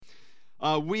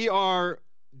We are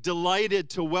delighted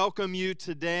to welcome you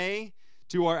today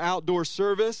to our outdoor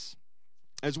service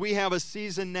as we have a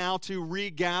season now to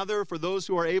regather. For those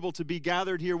who are able to be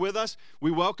gathered here with us,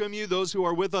 we welcome you. Those who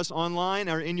are with us online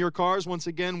or in your cars, once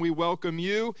again, we welcome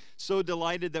you. So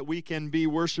delighted that we can be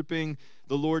worshiping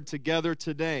the Lord together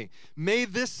today. May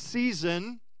this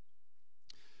season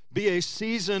be a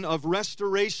season of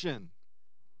restoration,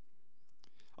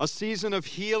 a season of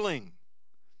healing,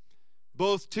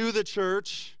 both to the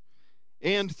church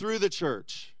and through the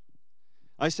church.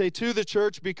 I say to the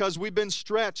church because we've been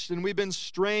stretched and we've been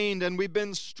strained and we've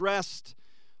been stressed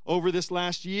over this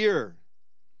last year.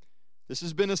 This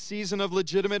has been a season of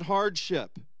legitimate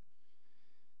hardship.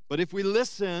 But if we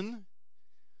listen,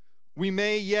 we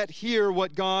may yet hear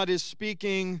what God is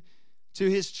speaking to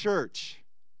His church,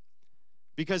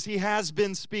 because He has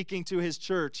been speaking to His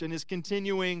church and is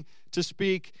continuing to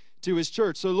speak to His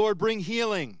church. So Lord, bring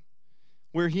healing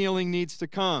where healing needs to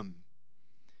come.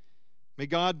 May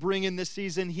God bring in this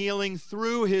season healing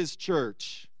through His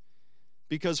church,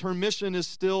 because her mission is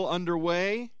still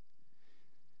underway.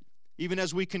 Even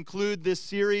as we conclude this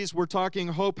series, we're talking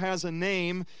Hope Has a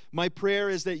Name. My prayer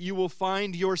is that you will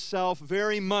find yourself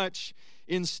very much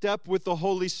in step with the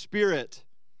Holy Spirit,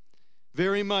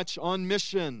 very much on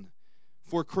mission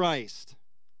for Christ.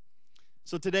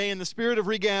 So today, in the spirit of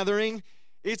regathering,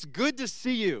 it's good to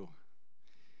see you.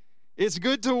 It's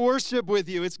good to worship with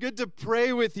you. It's good to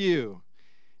pray with you.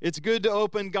 It's good to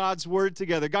open God's Word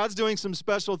together. God's doing some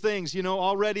special things. You know,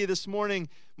 already this morning,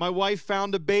 my wife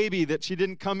found a baby that she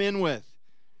didn't come in with.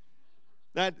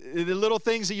 The little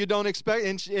things that you don't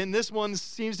expect, and this one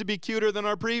seems to be cuter than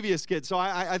our previous kid. So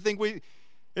I think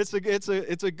it's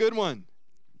a good one.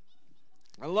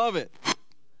 I love it.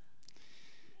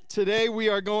 Today we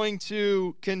are going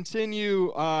to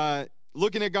continue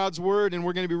looking at God's Word, and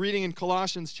we're going to be reading in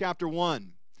Colossians chapter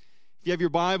 1. If you have your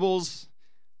Bibles,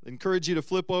 I encourage you to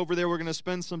flip over there. We're going to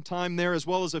spend some time there, as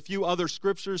well as a few other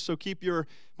scriptures, so keep your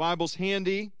Bibles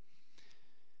handy.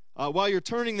 While you're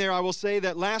turning there, I will say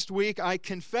that last week I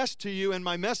confessed to you in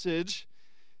my message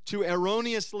to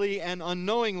erroneously and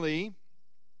unknowingly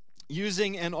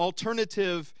using an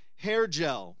alternative hair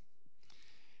gel.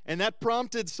 And that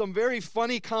prompted some very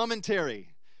funny commentary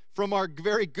from our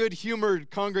very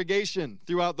good-humored congregation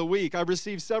throughout the week. I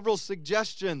received several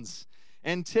suggestions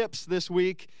and tips this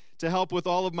week to help with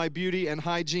all of my beauty and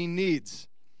hygiene needs.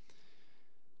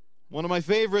 One of my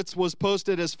favorites was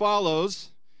posted as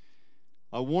follows: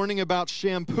 a warning about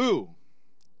shampoo.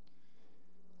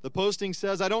 The posting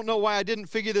says, "I don't know why I didn't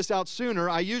figure this out sooner.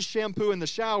 I use shampoo in the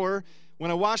shower. When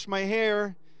I wash my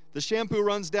hair, the shampoo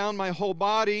runs down my whole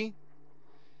body.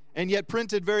 And yet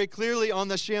printed very clearly on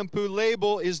the shampoo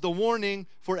label is the warning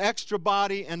for extra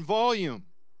body and volume.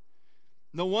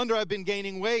 No wonder I've been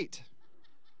gaining weight."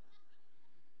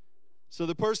 So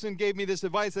the person gave me this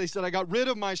advice. They said, "I got rid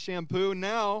of my shampoo.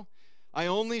 Now I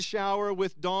only shower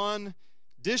with Dawn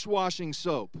dishwashing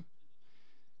soap,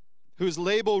 whose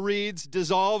label reads,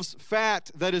 dissolves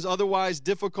fat that is otherwise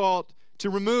difficult to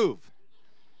remove."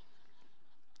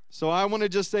 So I want to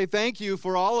just say thank you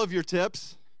for all of your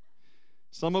tips,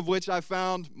 some of which I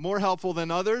found more helpful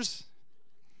than others,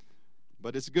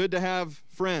 but it's good to have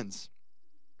friends.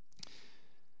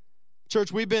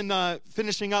 Church, we've been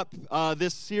finishing up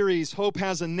this series, Hope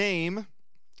Has a Name,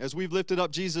 as we've lifted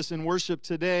up Jesus in worship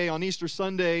today. On Easter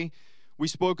Sunday, we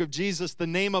spoke of Jesus, the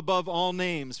name above all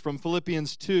names, from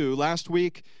Philippians 2. Last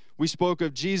week, we spoke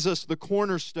of Jesus, the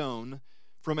cornerstone,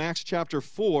 from Acts chapter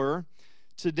 4.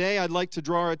 Today, I'd like to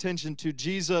draw our attention to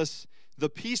Jesus, the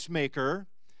peacemaker.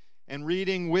 And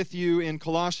reading with you in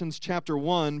Colossians chapter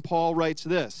 1, Paul writes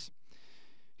this.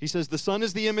 He says, "The Son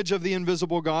is the image of the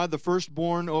invisible God, the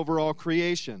firstborn over all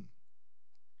creation.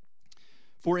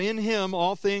 For in Him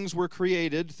all things were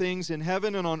created, things in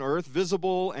heaven and on earth,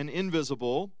 visible and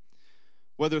invisible,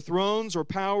 whether thrones or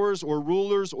powers or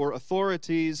rulers or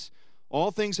authorities,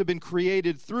 all things have been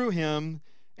created through Him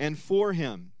and for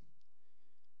Him.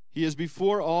 He is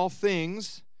before all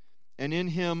things, and in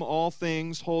Him all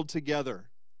things hold together."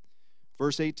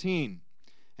 Verse 18,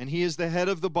 "And He is the head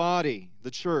of the body,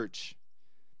 the church.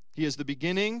 He is the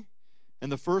beginning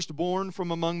and the firstborn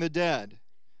from among the dead,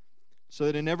 so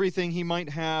that in everything He might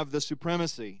have the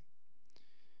supremacy.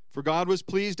 For God was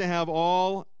pleased to have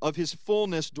all of His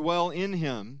fullness dwell in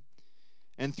Him,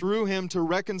 and through Him to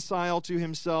reconcile to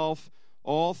Himself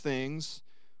all things,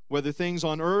 whether things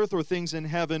on earth or things in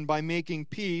heaven, by making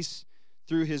peace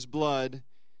through His blood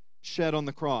shed on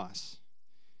the cross."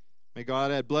 May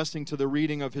God add blessing to the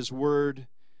reading of His Word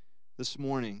this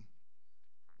morning.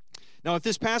 Now, if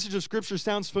this passage of Scripture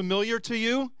sounds familiar to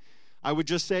you, I would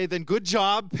just say then good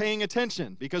job paying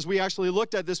attention, because we actually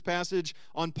looked at this passage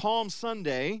on Palm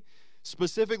Sunday,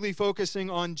 specifically focusing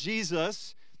on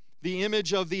Jesus, the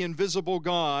image of the invisible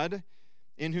God,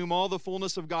 in whom all the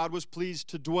fullness of God was pleased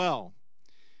to dwell.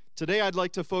 Today I'd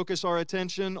like to focus our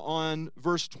attention on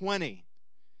verse 20,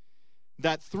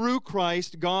 that through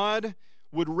Christ God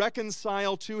would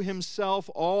reconcile to himself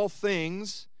all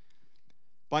things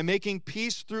by making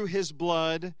peace through his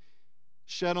blood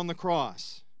shed on the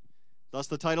cross. Thus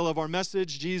the title of our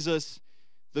message, Jesus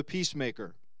the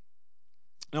Peacemaker.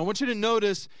 Now I want you to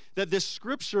notice that this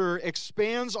scripture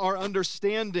expands our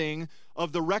understanding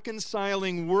of the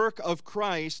reconciling work of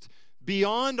Christ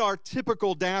beyond our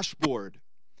typical dashboard.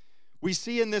 We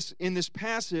see in this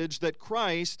passage that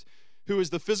Christ, who is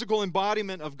the physical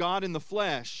embodiment of God in the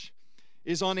flesh,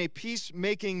 is on a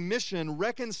peacemaking mission,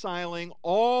 reconciling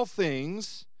all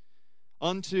things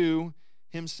unto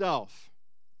himself.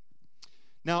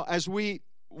 Now, as we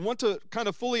want to kind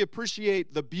of fully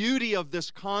appreciate the beauty of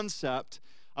this concept,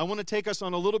 I want to take us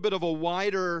on a little bit of a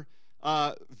wider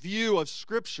view of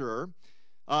Scripture,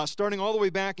 starting all the way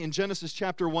back in Genesis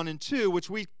chapter 1 and 2, which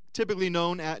we typically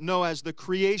know as the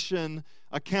creation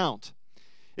account.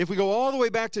 If we go all the way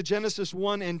back to Genesis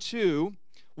 1 and 2,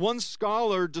 one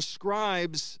scholar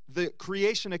describes the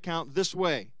creation account this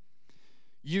way.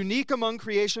 Unique among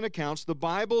creation accounts, the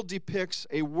Bible depicts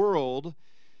a world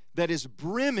that is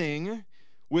brimming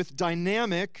with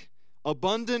dynamic,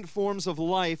 abundant forms of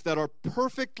life that are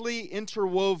perfectly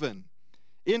interwoven,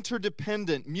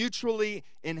 interdependent, mutually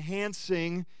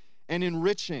enhancing, and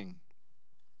enriching.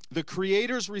 The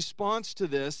Creator's response to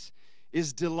this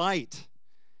is delight,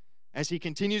 as he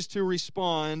continues to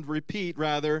repeat,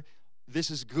 this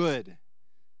is good.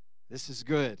 This is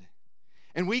good.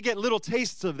 And we get little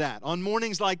tastes of that on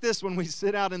mornings like this when we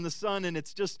sit out in the sun and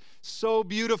it's just so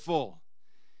beautiful.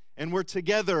 And we're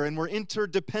together and we're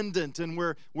interdependent and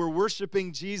we're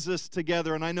worshiping Jesus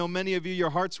together. And I know many of you, your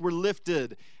hearts were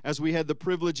lifted as we had the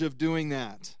privilege of doing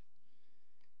that.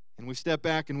 And we step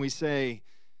back and we say,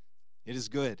 it is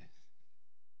good.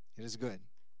 It is good.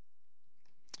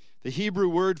 The Hebrew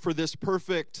word for this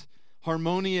perfect,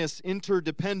 harmonious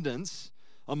interdependence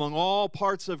among all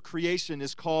parts of creation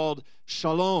is called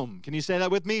shalom. Can you say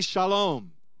that with me?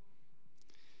 Shalom.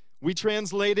 We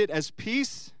translate it as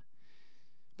peace,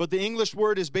 but the English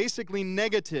word is basically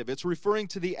negative. It's referring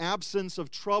to the absence of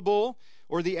trouble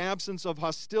or the absence of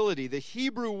hostility. The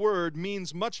Hebrew word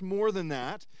means much more than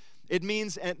that. It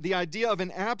means the idea of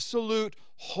an absolute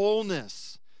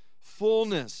wholeness,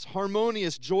 fullness,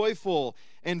 harmonious, joyful,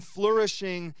 and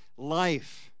flourishing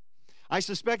life. I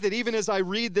suspect that even as I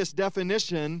read this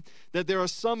definition, that there are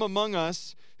some among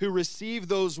us who receive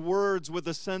those words with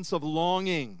a sense of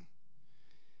longing.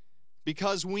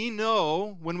 Because we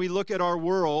know when we look at our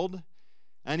world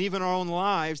and even our own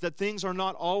lives that things are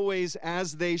not always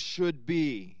as they should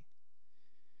be.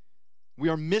 We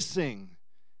are missing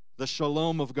the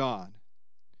shalom of God.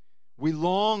 We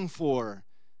long for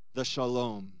the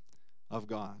shalom of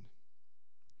God.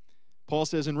 Paul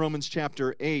says in Romans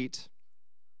chapter 8,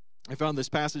 I found this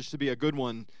passage to be a good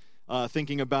one,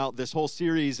 thinking about this whole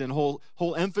series and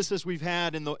whole emphasis we've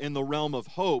had in the realm of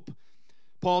hope.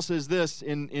 Paul says this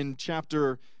in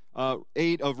chapter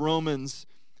 8 of Romans,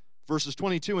 verses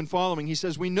 22 and following. He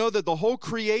says, "We know that the whole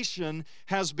creation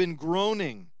has been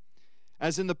groaning,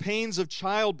 as in the pains of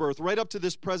childbirth, right up to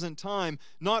this present time.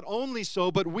 Not only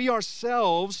so, but we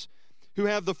ourselves, who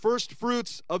have the first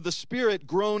fruits of the Spirit,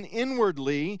 groan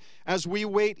inwardly as we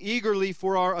wait eagerly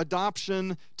for our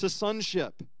adoption to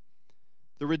sonship,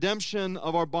 the redemption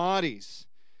of our bodies.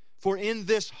 For in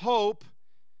this hope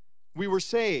we were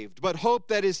saved. But hope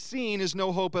that is seen is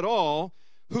no hope at all.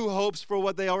 Who hopes for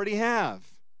what they already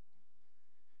have?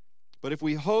 But if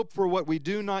we hope for what we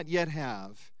do not yet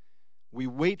have, we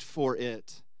wait for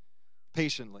it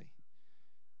patiently."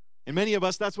 And many of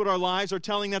us, that's what our lives are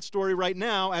telling that story right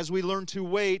now as we learn to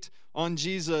wait on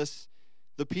Jesus,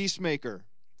 the peacemaker.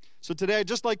 So today I'd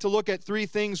just like to look at three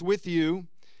things with you: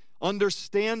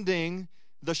 understanding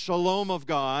the shalom of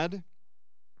God,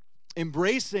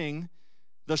 embracing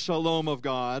the shalom of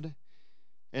God,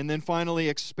 and then finally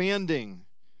expanding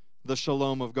the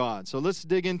shalom of God. So let's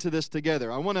dig into this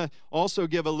together. I want to also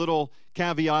give a little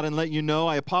caveat and let you know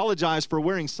I apologize for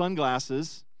wearing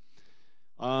sunglasses.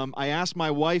 I asked my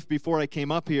wife before I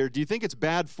came up here, do you think it's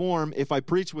bad form if I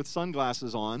preach with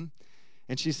sunglasses on?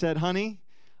 And she said, honey,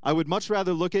 I would much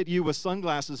rather look at you with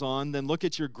sunglasses on than look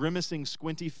at your grimacing,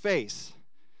 squinty face.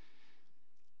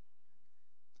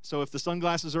 So if the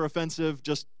sunglasses are offensive,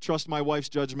 just trust my wife's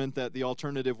judgment that the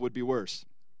alternative would be worse.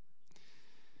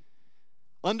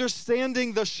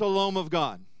 Understanding the shalom of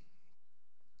God.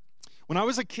 When I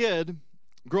was a kid,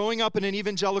 growing up in an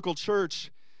evangelical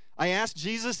church, I asked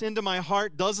Jesus into my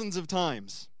heart dozens of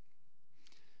times.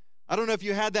 I don't know if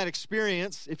you had that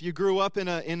experience, if you grew up in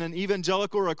an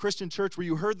evangelical or a Christian church where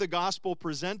you heard the gospel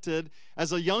presented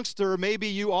as a youngster. Maybe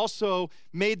you also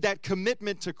made that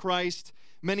commitment to Christ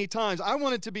many times. I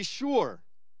wanted to be sure.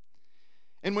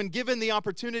 And when given the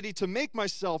opportunity to make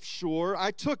myself sure, I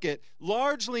took it,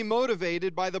 largely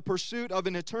motivated by the pursuit of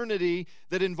an eternity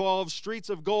that involves streets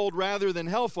of gold rather than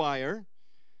hellfire.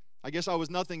 I guess I was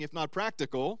nothing if not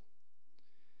practical.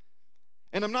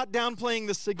 And I'm not downplaying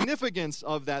the significance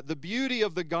of that. The beauty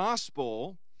of the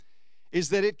gospel is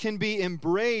that it can be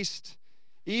embraced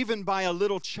even by a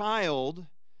little child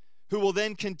who will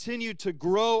then continue to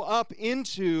grow up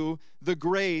into the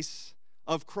grace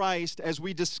of Christ as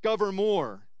we discover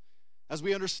more, as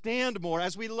we understand more,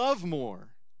 as we love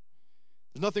more.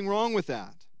 There's nothing wrong with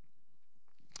that.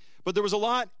 But there was a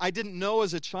lot I didn't know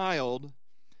as a child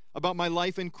about my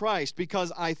life in Christ,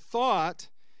 because I thought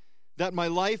that my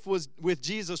life with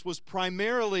Jesus was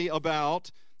primarily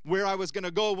about where I was going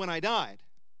to go when I died.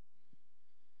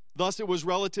 Thus, it was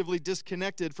relatively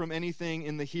disconnected from anything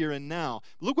in the here and now.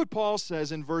 Look what Paul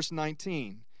says in verse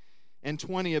 19 and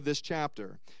 20 of this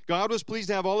chapter. God was pleased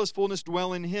to have all his fullness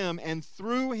dwell in him, and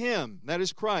through him, that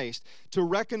is Christ, to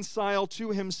reconcile to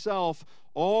himself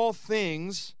all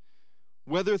things,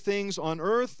 whether things on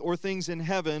earth or things in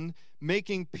heaven,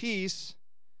 making peace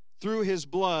through his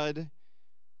blood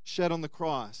shed on the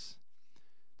cross.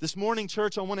 This morning,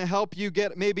 church, I want to help you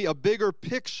get maybe a bigger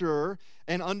picture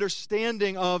and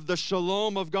understanding of the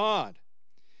shalom of God.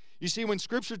 You see, when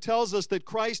Scripture tells us that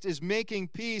Christ is making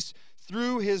peace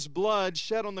through his blood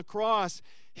shed on the cross,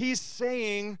 he's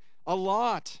saying a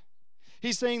lot.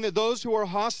 He's saying that those who are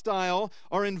hostile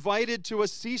are invited to a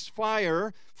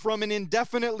ceasefire from an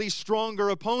indefinitely stronger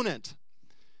opponent.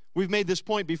 We've made this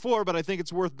point before, but I think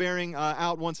it's worth bearing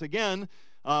out once again.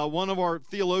 One of our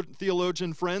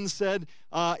theologian friends said,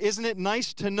 isn't it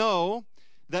nice to know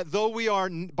that though we are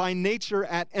by nature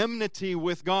at enmity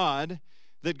with God,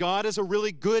 that God is a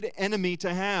really good enemy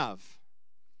to have,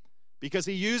 because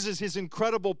he uses his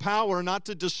incredible power not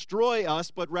to destroy us,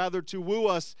 but rather to woo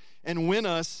us and win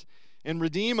us and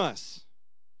redeem us.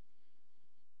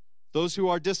 Those who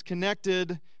are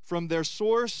disconnected from their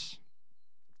source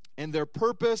and their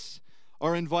purpose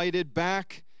are invited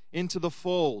back into the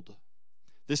fold.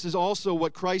 This is also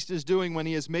what Christ is doing when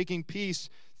he is making peace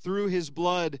through his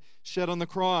blood shed on the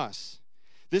cross.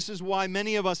 This is why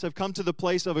many of us have come to the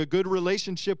place of a good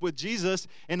relationship with Jesus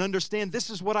and understand this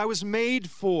is what I was made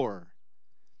for,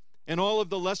 and all of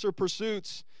the lesser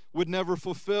pursuits would never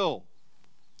fulfill.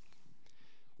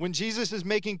 When Jesus is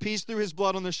making peace through his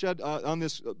blood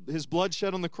his blood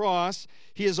shed on the cross,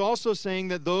 he is also saying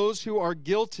that those who are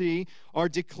guilty are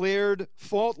declared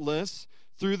faultless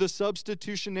through the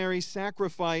substitutionary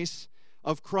sacrifice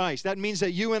of Christ. That means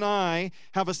that you and I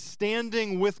have a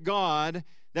standing with God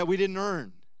that we didn't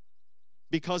earn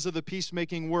because of the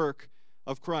peacemaking work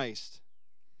of Christ.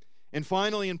 And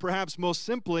finally, and perhaps most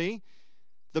simply,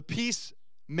 the peace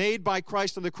made by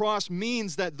Christ on the cross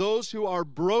means that those who are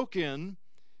broken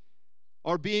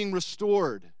are being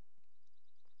restored.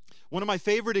 One of my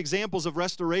favorite examples of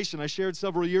restoration I shared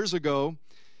several years ago.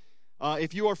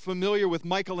 If you are familiar with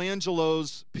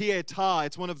Michelangelo's Pietà,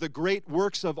 it's one of the great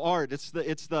works of art. It's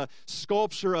the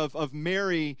sculpture of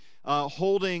Mary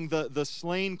holding the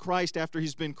slain Christ after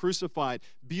he's been crucified.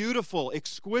 Beautiful,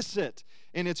 exquisite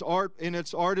in its art, in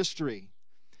its artistry.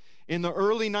 In the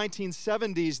early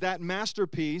 1970s, that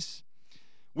masterpiece,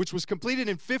 which was completed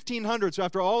in 1500, so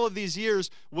after all of these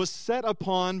years, was set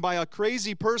upon by a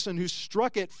crazy person who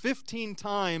struck it 15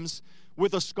 times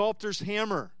with a sculptor's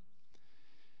hammer.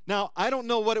 Now, I don't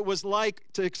know what it was like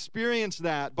to experience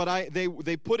that, but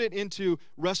they put it into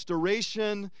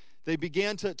restoration. They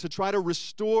began to try to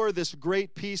restore this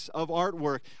great piece of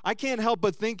artwork. I can't help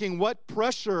but thinking what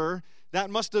pressure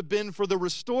that must have been for the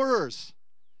restorers.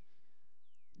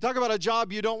 Talk about a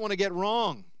job you don't want to get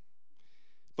wrong.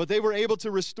 But they were able to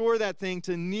restore that thing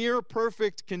to near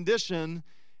perfect condition,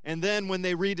 and then when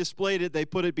they redisplayed it, they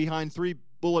put it behind 3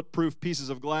 bulletproof pieces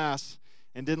of glass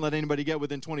and didn't let anybody get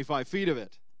within 25 feet of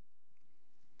it.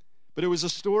 But it was a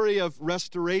story of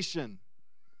restoration.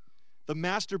 The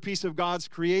masterpiece of God's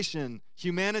creation,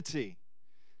 humanity,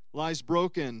 lies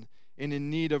broken and in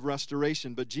need of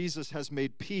restoration. But Jesus has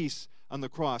made peace on the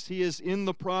cross. He is in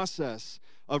the process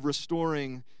of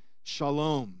restoring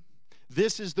shalom.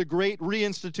 This is the great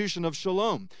reinstitution of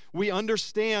shalom. We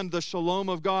understand the shalom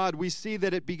of God. We see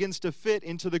that it begins to fit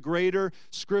into the greater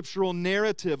scriptural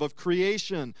narrative of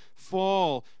creation,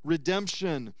 fall,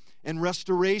 redemption, and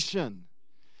restoration.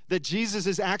 that Jesus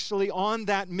is actually on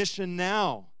that mission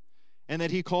now, and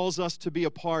that he calls us to be a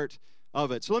part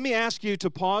of it. So let me ask you to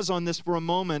pause on this for a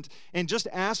moment and just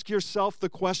ask yourself the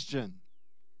question.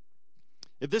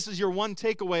 If this is your one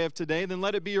takeaway of today, then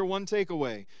let it be your one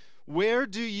takeaway. Where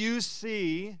do you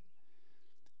see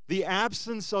the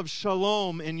absence of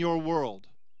shalom in your world?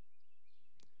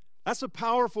 That's a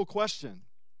powerful question.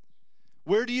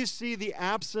 Where do you see the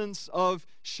absence of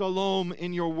shalom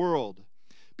in your world?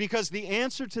 Because the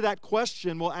answer to that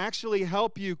question will actually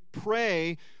help you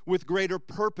pray with greater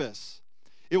purpose.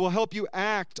 It will help you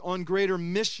act on greater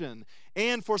mission.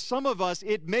 And for some of us,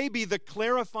 it may be the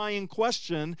clarifying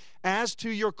question as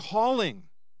to your calling.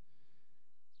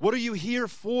 What are you here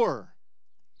for?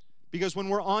 Because when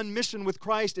we're on mission with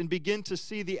Christ and begin to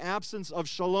see the absence of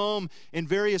shalom in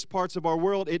various parts of our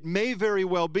world, it may very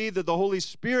well be that the Holy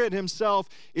Spirit himself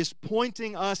is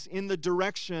pointing us in the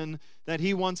direction that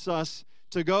he wants us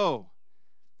to go.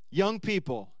 Young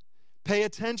people, pay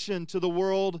attention to the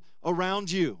world around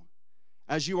you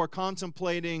as you are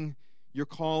contemplating your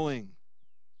calling.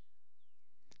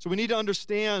 So we need to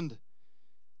understand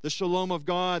the shalom of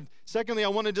God. Secondly, I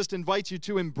want to just invite you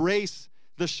to embrace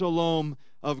the shalom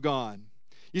of God.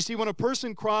 You see, when a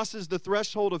person crosses the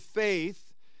threshold of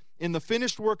faith in the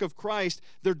finished work of Christ,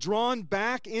 they're drawn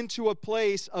back into a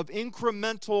place of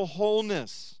incremental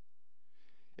wholeness,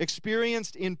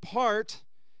 experienced in part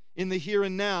in the here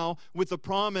and now with the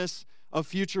promise of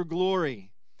future glory.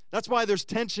 That's why there's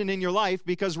tension in your life,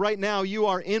 because right now you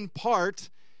are in part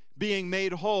being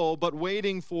made whole, but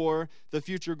waiting for the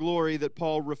future glory that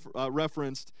Paul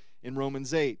referenced in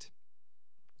Romans 8.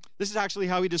 This is actually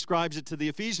how he describes it to the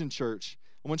Ephesian church.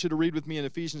 I want you to read with me in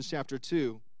Ephesians chapter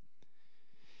 2.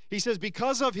 He says,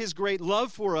 because of his great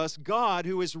love for us, God,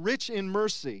 who is rich in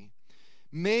mercy,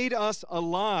 made us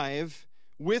alive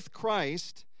with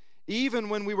Christ, even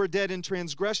when we were dead in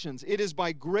transgressions. It is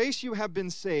by grace you have been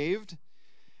saved,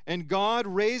 and God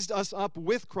raised us up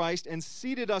with Christ and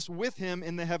seated us with him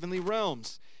in the heavenly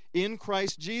realms, in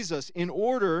Christ Jesus, in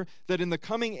order that in the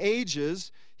coming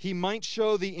ages he might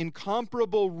show the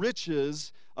incomparable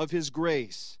riches of his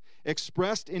grace,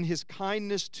 expressed in his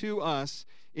kindness to us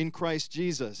in Christ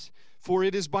Jesus. For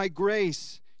it is by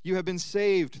grace you have been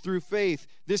saved through faith.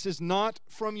 This is not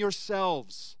from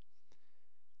yourselves.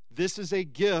 This is a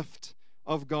gift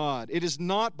of God. It is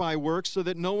not by works, so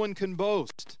that no one can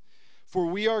boast. For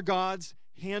we are God's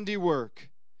handiwork.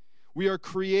 We are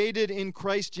created in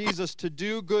Christ Jesus to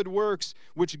do good works,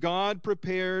 which God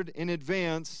prepared in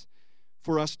advance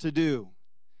for us to do.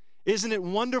 Isn't it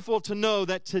wonderful to know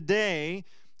that today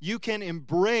you can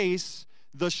embrace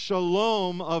the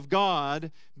shalom of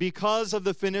God because of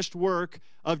the finished work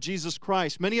of Jesus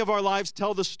Christ? Many of our lives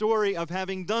tell the story of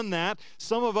having done that.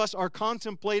 Some of us are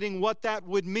contemplating what that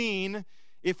would mean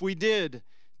if we did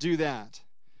do that.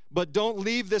 But don't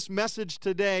leave this message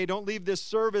today, don't leave this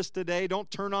service today,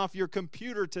 don't turn off your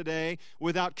computer today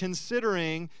without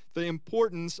considering the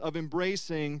importance of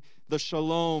embracing the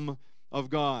shalom of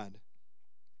God.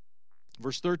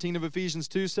 Verse 13 of Ephesians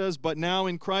 2 says, but now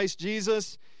in Christ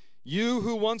Jesus, you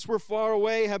who once were far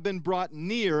away have been brought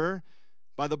near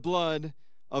by the blood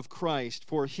of Christ,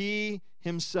 for he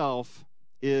himself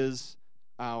is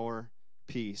our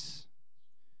peace.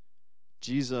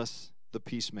 Jesus, the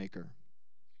peacemaker.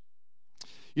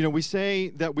 You know, we say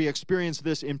that we experience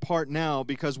this in part now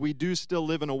because we do still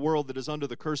live in a world that is under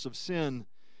the curse of sin.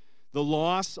 The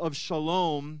loss of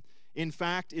shalom, in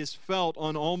fact, is felt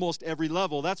on almost every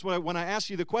level. That's why when I ask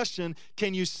you the question,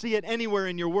 can you see it anywhere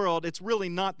in your world, it's really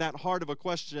not that hard of a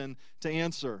question to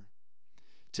answer.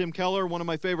 Tim Keller, one of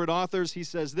my favorite authors, he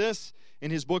says this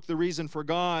in his book, The Reason for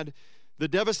God. The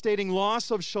devastating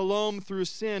loss of shalom through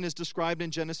sin is described in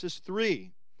Genesis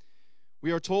 3.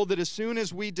 We are told that as soon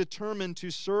as we determine to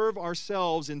serve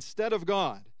ourselves instead of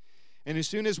God, and as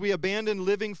soon as we abandon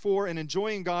living for and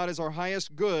enjoying God as our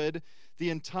highest good,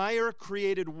 the entire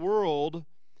created world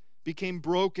became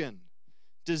broken.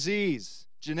 Disease,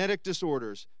 genetic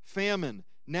disorders, famine,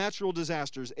 natural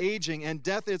disasters, aging, and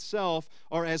death itself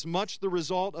are as much the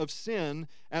result of sin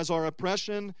as are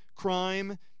oppression,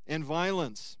 crime, and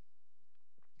violence.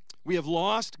 We have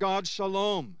lost God's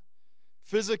shalom.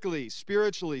 Physically,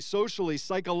 spiritually, socially,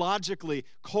 psychologically,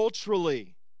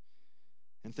 culturally.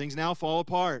 And things now fall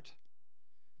apart.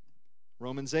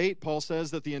 Romans 8, Paul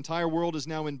says that the entire world is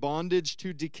now in bondage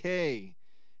to decay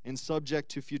and subject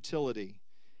to futility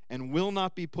and will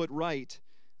not be put right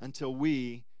until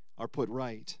we are put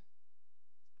right.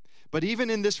 But even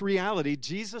in this reality,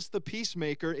 Jesus the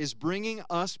peacemaker is bringing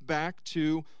us back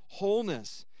to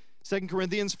wholeness. 2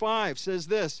 Corinthians 5 says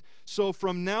this, "So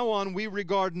from now on we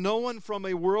regard no one from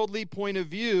a worldly point of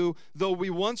view, though we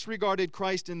once regarded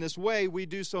Christ in this way, we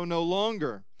do so no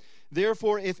longer.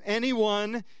 Therefore, if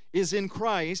anyone is in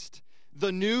Christ,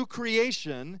 the new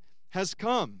creation has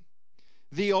come.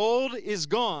 The old is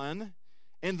gone,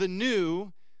 and the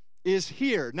new is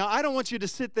here." Now, I don't want you to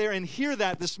sit there and hear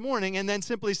that this morning and then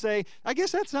simply say, I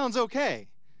guess that sounds okay.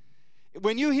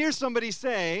 When you hear somebody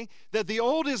say that the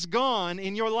old is gone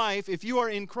in your life if you are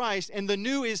in Christ and the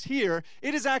new is here,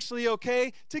 it is actually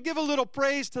okay to give a little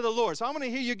praise to the Lord. So I'm going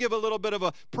to hear you give a little bit of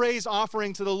a praise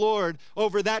offering to the Lord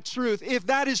over that truth, if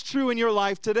that is true in your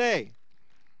life today.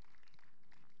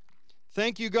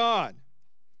 Thank you, God,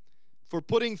 for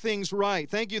putting things right.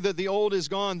 Thank you that the old is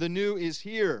gone, the new is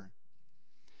here.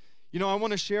 You know, I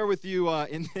want to share with you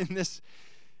in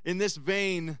this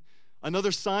vein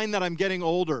another sign that I'm getting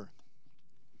older.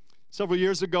 A few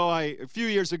years ago,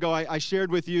 I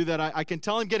shared with you that I can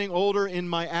tell I'm getting older in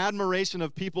my admiration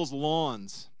of people's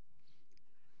lawns.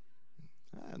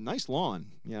 Nice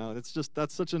lawn.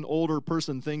 That's such an older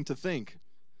person thing to think,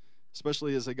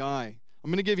 especially as a guy.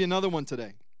 I'm going to give you another one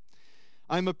today.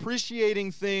 I'm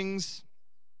appreciating things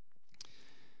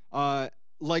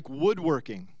like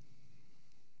woodworking.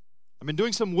 I've been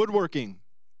doing some woodworking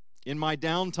in my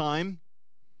downtime,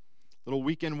 little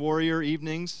weekend warrior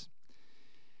evenings.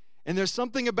 And there's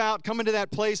something about coming to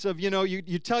that place of, you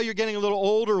tell you're getting a little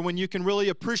older when you can really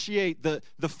appreciate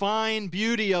the fine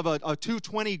beauty of a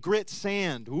 220 grit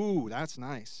sand. Ooh, that's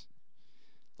nice.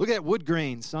 Look at that wood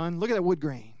grain, son. Look at that wood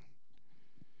grain.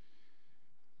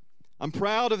 I'm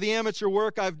proud of the amateur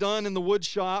work I've done in the wood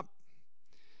shop,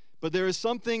 but there is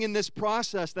something in this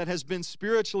process that has been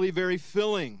spiritually very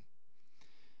filling.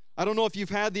 I don't know if you've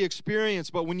had the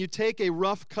experience, but when you take a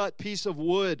rough cut piece of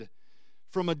wood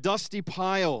from a dusty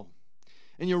pile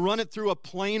and you run it through a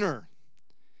planer,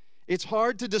 it's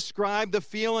hard to describe the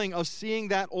feeling of seeing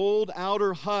that old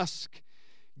outer husk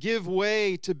give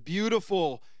way to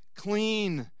beautiful,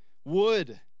 clean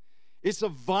wood. It's a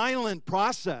violent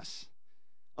process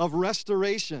of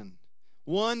restoration,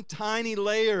 one tiny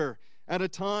layer at a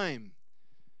time.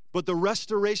 But the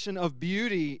restoration of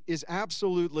beauty is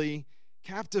absolutely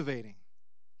captivating.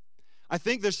 I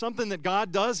think there's something that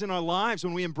God does in our lives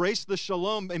when we embrace the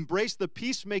shalom, embrace the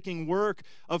peacemaking work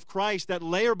of Christ, that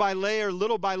layer by layer,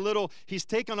 little by little, He's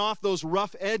taken off those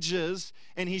rough edges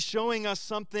and He's showing us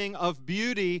something of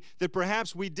beauty that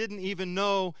perhaps we didn't even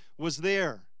know was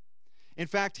there. In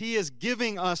fact, He is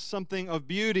giving us something of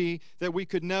beauty that we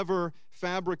could never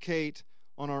fabricate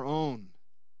on our own.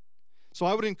 So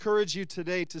I would encourage you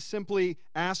today to simply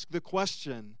ask the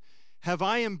question, have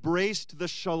I embraced the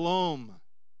shalom,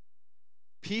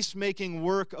 peacemaking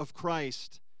work of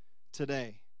Christ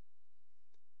today?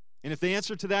 And if the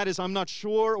answer to that is I'm not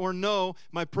sure or no,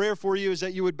 my prayer for you is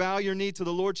that you would bow your knee to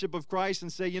the Lordship of Christ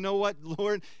and say, you know what,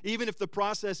 Lord, even if the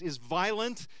process is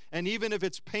violent and even if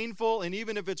it's painful and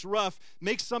even if it's rough,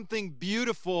 make something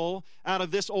beautiful out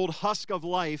of this old husk of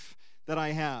life that I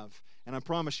have. And I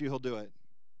promise you He'll do it.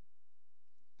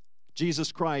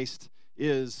 Jesus Christ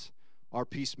is our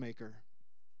peacemaker.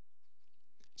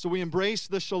 So we embrace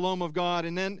the shalom of God,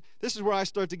 and then this is where I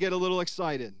start to get a little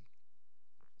excited.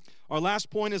 Our last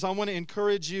point is I want to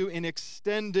encourage you in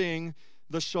extending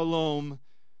the shalom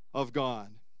of God.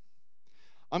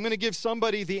 I'm going to give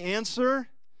somebody the answer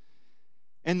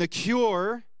and the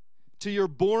cure to your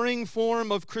boring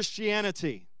form of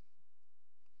Christianity.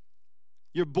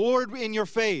 You're bored in your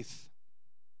faith.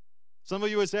 Some of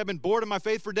you have been bored in my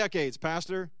faith for decades,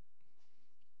 Pastor.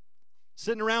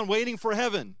 Sitting around waiting for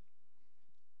heaven.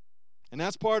 And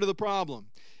that's part of the problem.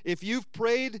 If you've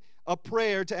prayed a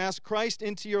prayer to ask Christ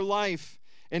into your life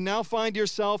and now find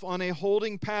yourself on a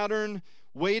holding pattern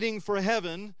waiting for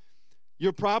heaven,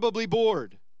 you're probably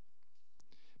bored.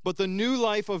 But the new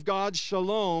life of God's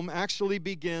shalom actually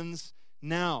begins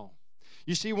now.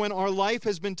 You see, when our life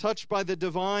has been touched by the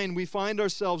divine, we find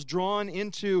ourselves drawn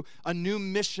into a new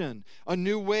mission, a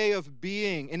new way of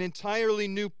being, an entirely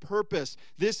new purpose.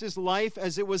 This is life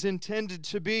as it was intended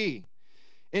to be.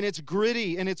 And it's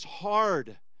gritty, and it's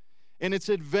hard, and it's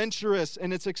adventurous,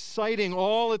 and it's exciting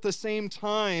all at the same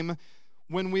time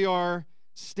when we are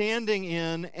standing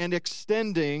in and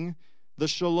extending the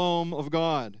shalom of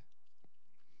God.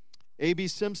 A.B.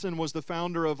 Simpson was the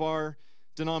founder of our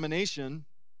denomination,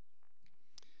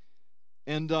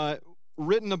 and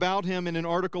written about him in an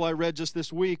article I read just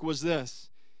this week was this: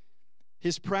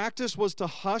 his practice was to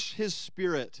hush his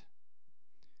spirit,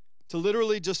 to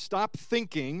literally just stop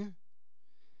thinking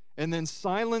and then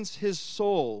silence his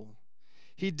soul.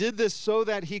 He did this so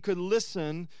that he could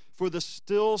listen for the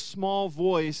still small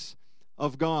voice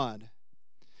of God.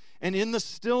 And in the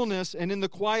stillness and in the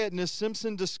quietness,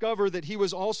 Simpson discovered that he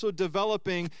was also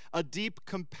developing a deep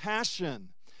compassion,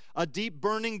 a deep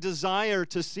burning desire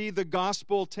to see the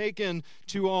gospel taken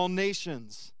to all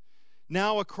nations.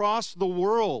 Now across the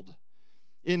world,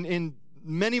 in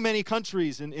many, many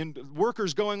countries, and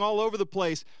workers going all over the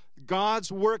place,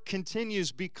 God's work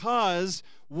continues because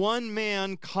one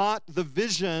man caught the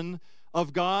vision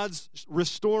of God's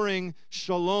restoring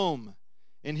shalom,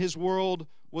 and his world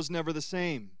was never the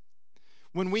same.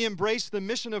 When we embrace the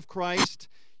mission of Christ,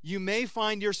 you may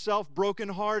find yourself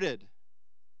brokenhearted.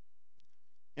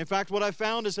 In fact, what I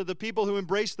found is that the people who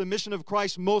embrace the mission of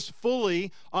Christ most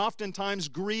fully oftentimes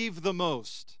grieve the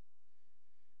most.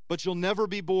 But you'll never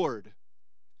be bored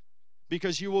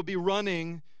because you will be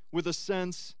running with a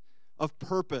sense of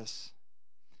purpose.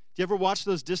 Do you ever watch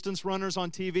those distance runners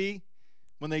on TV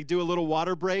when they do a little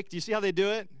water break? Do you see how they do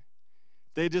it?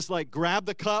 They just grab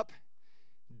the cup,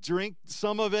 drink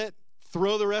some of it,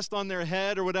 throw the rest on their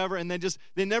head or whatever, and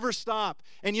they never stop.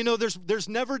 And there's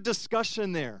never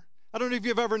discussion there. I don't know if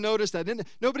you've ever noticed that.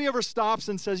 Nobody ever stops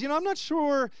and says, I'm not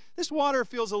sure, this water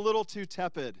feels a little too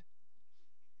tepid.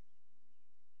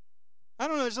 I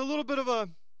don't know, there's a little bit of a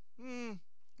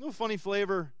little funny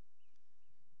flavor.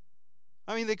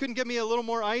 I mean, they couldn't give me a little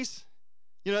more ice?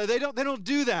 They don't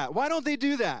do that. Why don't they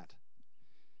do that?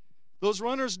 Those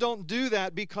runners don't do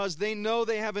that because they know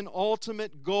they have an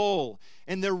ultimate goal,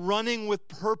 and they're running with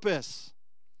purpose.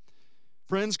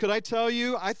 Friends, could I tell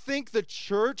you, I think the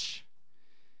church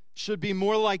should be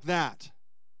more like that.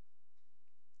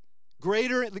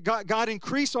 God,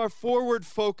 increase our forward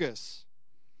focus.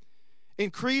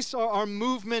 Increase our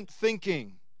movement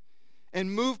thinking.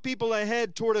 And move people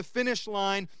ahead toward a finish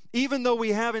line, even though we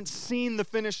haven't seen the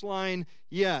finish line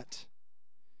yet.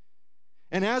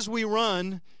 And as we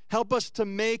run, help us to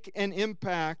make an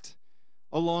impact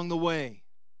along the way.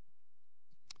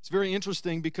 It's very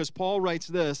interesting because Paul writes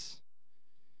this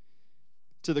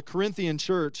to the Corinthian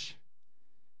church.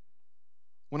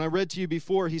 When I read to you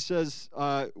before, he says,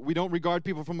 we don't regard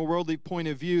people from a worldly point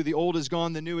of view. The old is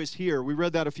gone, the new is here. We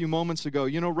read that a few moments ago.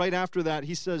 Right after that,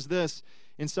 he says this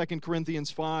in 2 Corinthians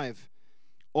 5.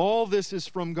 All this is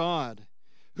from God,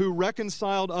 who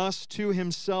reconciled us to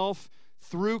himself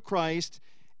through Christ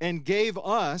and gave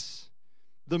us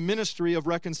the ministry of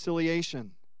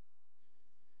reconciliation.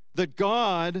 That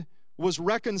God was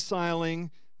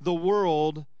reconciling the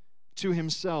world to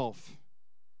himself.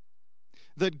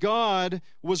 That God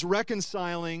was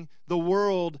reconciling the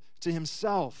world to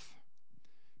himself.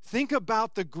 Think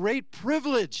about the great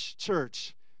privilege,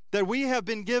 church, that we have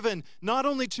been given not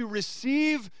only to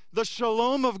receive the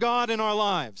shalom of God in our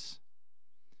lives,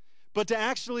 but to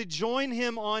actually join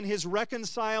him on his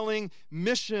reconciling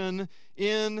mission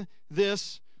in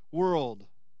this world.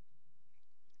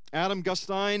 Adam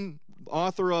Gustine,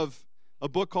 author of a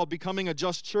book called Becoming a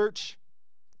Just Church,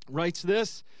 writes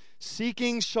this: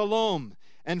 seeking shalom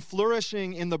and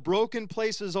flourishing in the broken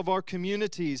places of our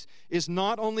communities is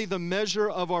not only the measure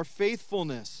of our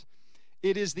faithfulness,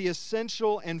 it is the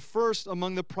essential and first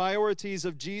among the priorities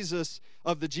of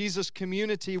the Jesus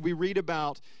community we read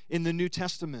about in the New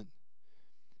Testament.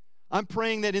 I'm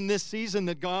praying that in this season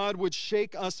that God would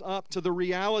shake us up to the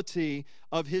reality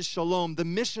of his shalom, the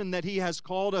mission that he has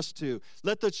called us to.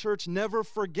 Let the church never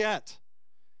forget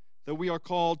that we are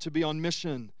called to be on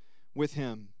mission with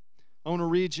him. I want to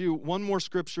read you one more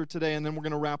scripture today, and then we're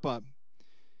going to wrap up.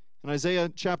 In Isaiah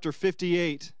chapter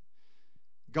 58,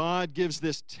 God gives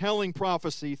this telling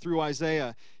prophecy through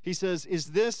Isaiah. He says,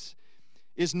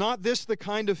 Is not this the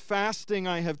kind of fasting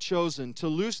I have chosen, to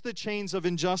loose the chains of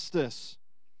injustice,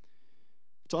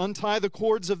 to untie the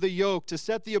cords of the yoke, to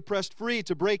set the oppressed free,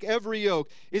 to break every yoke?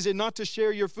 Is it not to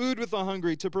share your food with the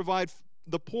hungry, to provide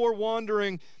the poor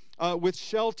wandering with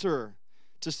shelter,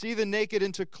 to see the naked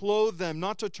and to clothe them,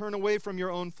 not to turn away from your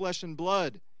own flesh and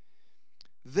blood?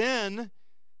 Then,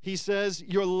 he says,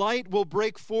 your light will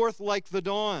break forth like the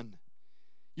dawn.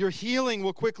 Your healing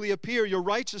will quickly appear. Your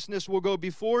righteousness will go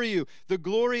before you. The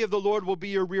glory of the Lord will be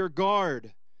your rear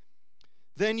guard.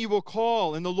 Then you will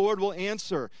call, and the Lord will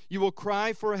answer. You will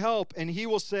cry for help, and he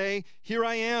will say, here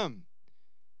I am.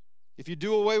 If you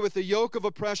do away with the yoke of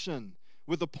oppression,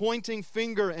 with the pointing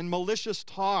finger and malicious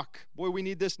talk. Boy, we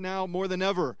need this now more than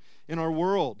ever in our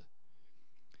world.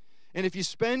 And if you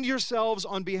spend yourselves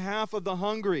on behalf of the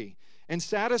hungry and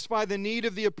satisfy the need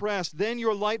of the oppressed, then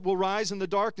your light will rise in the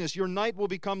darkness. Your night will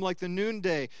become like the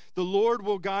noonday. The Lord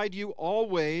will guide you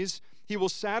always. He will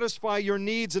satisfy your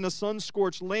needs in a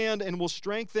sun-scorched land and will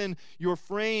strengthen your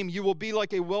frame. You will be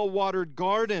like a well-watered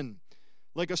garden,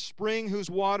 like a spring whose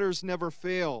waters never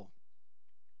fail.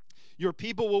 Your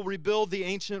people will rebuild the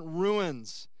ancient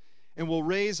ruins and will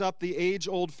raise up the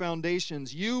age-old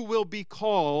foundations. You will be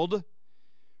called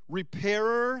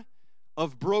repairer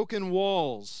of broken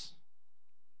walls,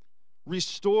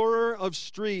 restorer of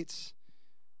streets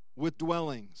with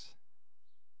dwellings.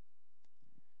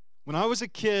 When I was a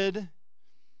kid,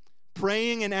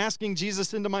 praying and asking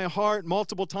Jesus into my heart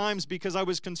multiple times because I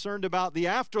was concerned about the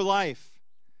afterlife,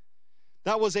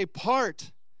 that was a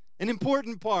part, an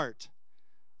important part,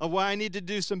 of why I need to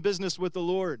do some business with the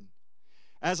Lord.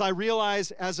 As I realize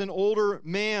as an older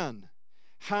man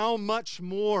how much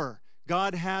more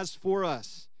God has for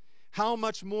us, how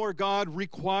much more God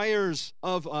requires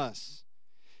of us.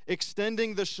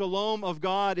 Extending the shalom of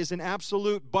God is an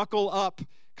absolute buckle up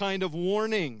kind of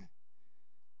warning,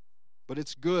 but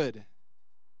it's good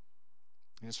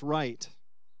and it's right.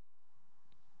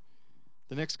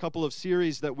 The next couple of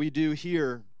series that we do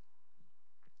here,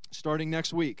 starting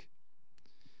next week,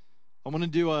 I want to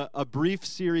do a brief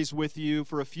series with you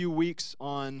for a few weeks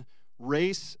on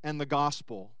race and the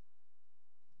gospel.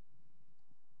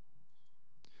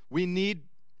 We need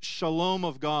shalom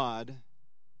of God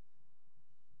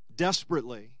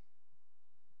desperately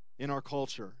in our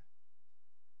culture.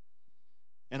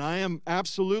 And I am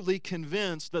absolutely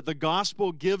convinced that the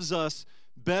gospel gives us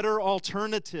better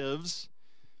alternatives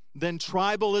than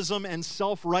tribalism and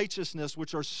self-righteousness,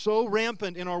 which are so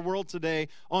rampant in our world today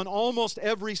on almost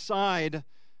every side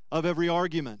of every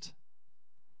argument.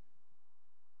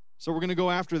 So we're going to go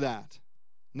after that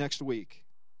next week.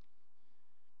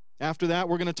 After that,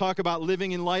 we're going to talk about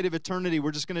living in light of eternity.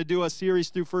 We're just going to do a series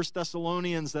through 1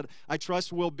 Thessalonians that I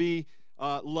trust will be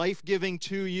life-giving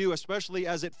to you, especially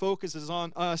as it focuses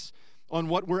on us, on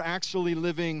what we're actually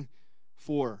living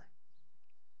for.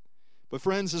 But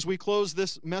friends, as we close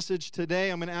this message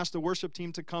today, I'm going to ask the worship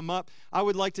team to come up. I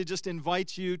would like to just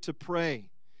invite you to pray.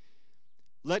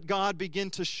 Let God begin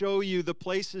to show you the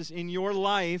places in your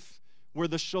life where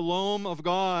the shalom of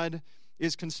God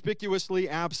is conspicuously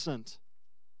absent.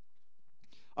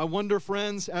 I wonder,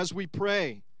 friends, as we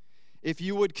pray, if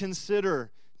you would consider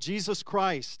Jesus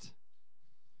Christ,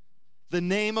 the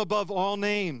name above all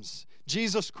names,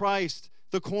 Jesus Christ,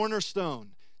 the cornerstone,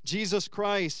 Jesus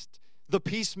Christ, the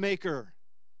peacemaker.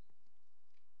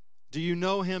 Do you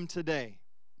know him today?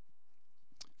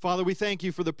 Father, we thank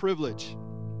you for the privilege.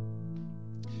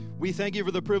 We thank you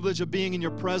for the privilege of being in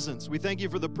your presence. We thank you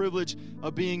for the privilege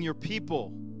of being your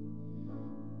people.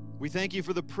 We thank you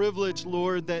for the privilege,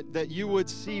 Lord, that you would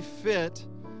see fit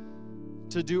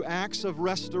to do acts of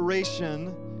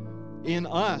restoration in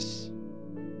us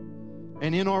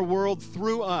and in our world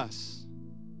through us.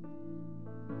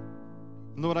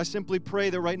 And Lord, I simply pray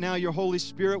that right now your Holy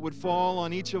Spirit would fall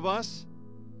on each of us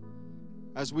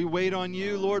as we wait on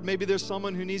you. Lord, maybe there's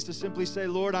someone who needs to simply say,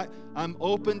 Lord, I'm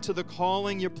open to the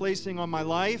calling you're placing on my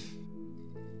life.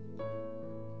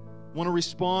 Want to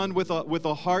respond with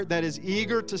a heart that is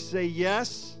eager to say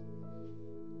yes.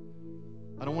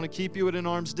 I don't want to keep you at an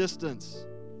arm's distance.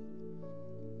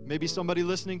 Maybe somebody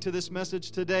listening to this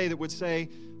message today that would say,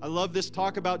 I love this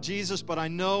talk about Jesus, but I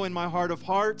know in my heart of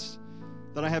hearts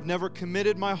that I have never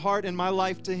committed my heart and my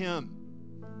life to him.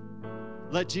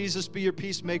 Let Jesus be your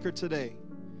peacemaker today.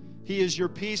 He is your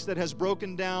peace that has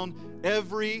broken down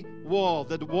every wall.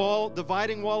 The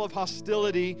dividing wall of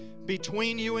hostility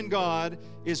between you and God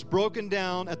is broken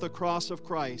down at the cross of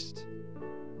Christ.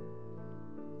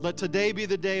 Let today be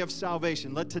the day of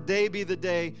salvation. Let today be the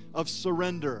day of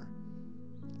surrender.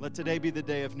 Let today be the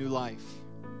day of new life.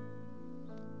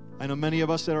 I know many of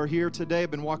us that are here today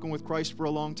have been walking with Christ for a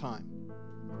long time.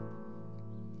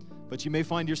 But you may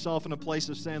find yourself in a place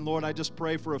of saying, Lord, I just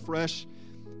pray for a fresh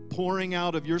pouring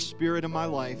out of your Spirit in my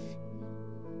life.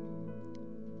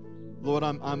 Lord,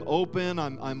 I'm open,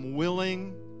 I'm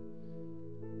willing.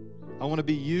 I want to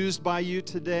be used by you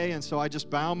today, and so I just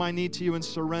bow my knee to you and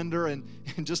surrender, and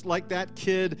just like that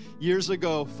kid years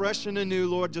ago, fresh and anew,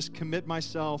 Lord, just commit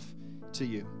myself to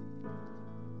you.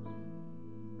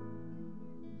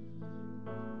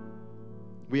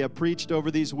 We have preached over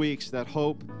these weeks that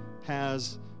hope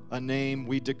has a name.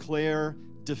 We declare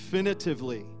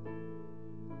definitively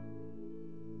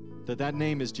that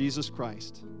name is Jesus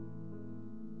Christ,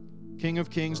 King of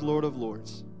Kings, Lord of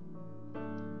Lords.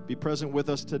 Be present with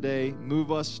us today. Move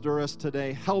us, stir us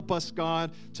today. Help us,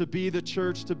 God, to be the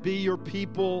church, to be your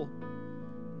people.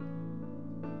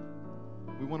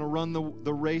 We want to run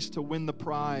the race to win the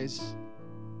prize.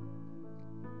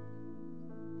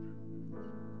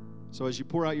 So as you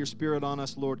pour out your Spirit on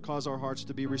us, Lord, cause our hearts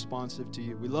to be responsive to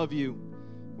you. We love you.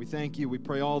 We thank you. We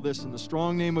pray all this in the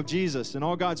strong name of Jesus. And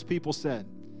all God's people said,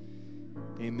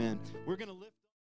 amen. We're going to live.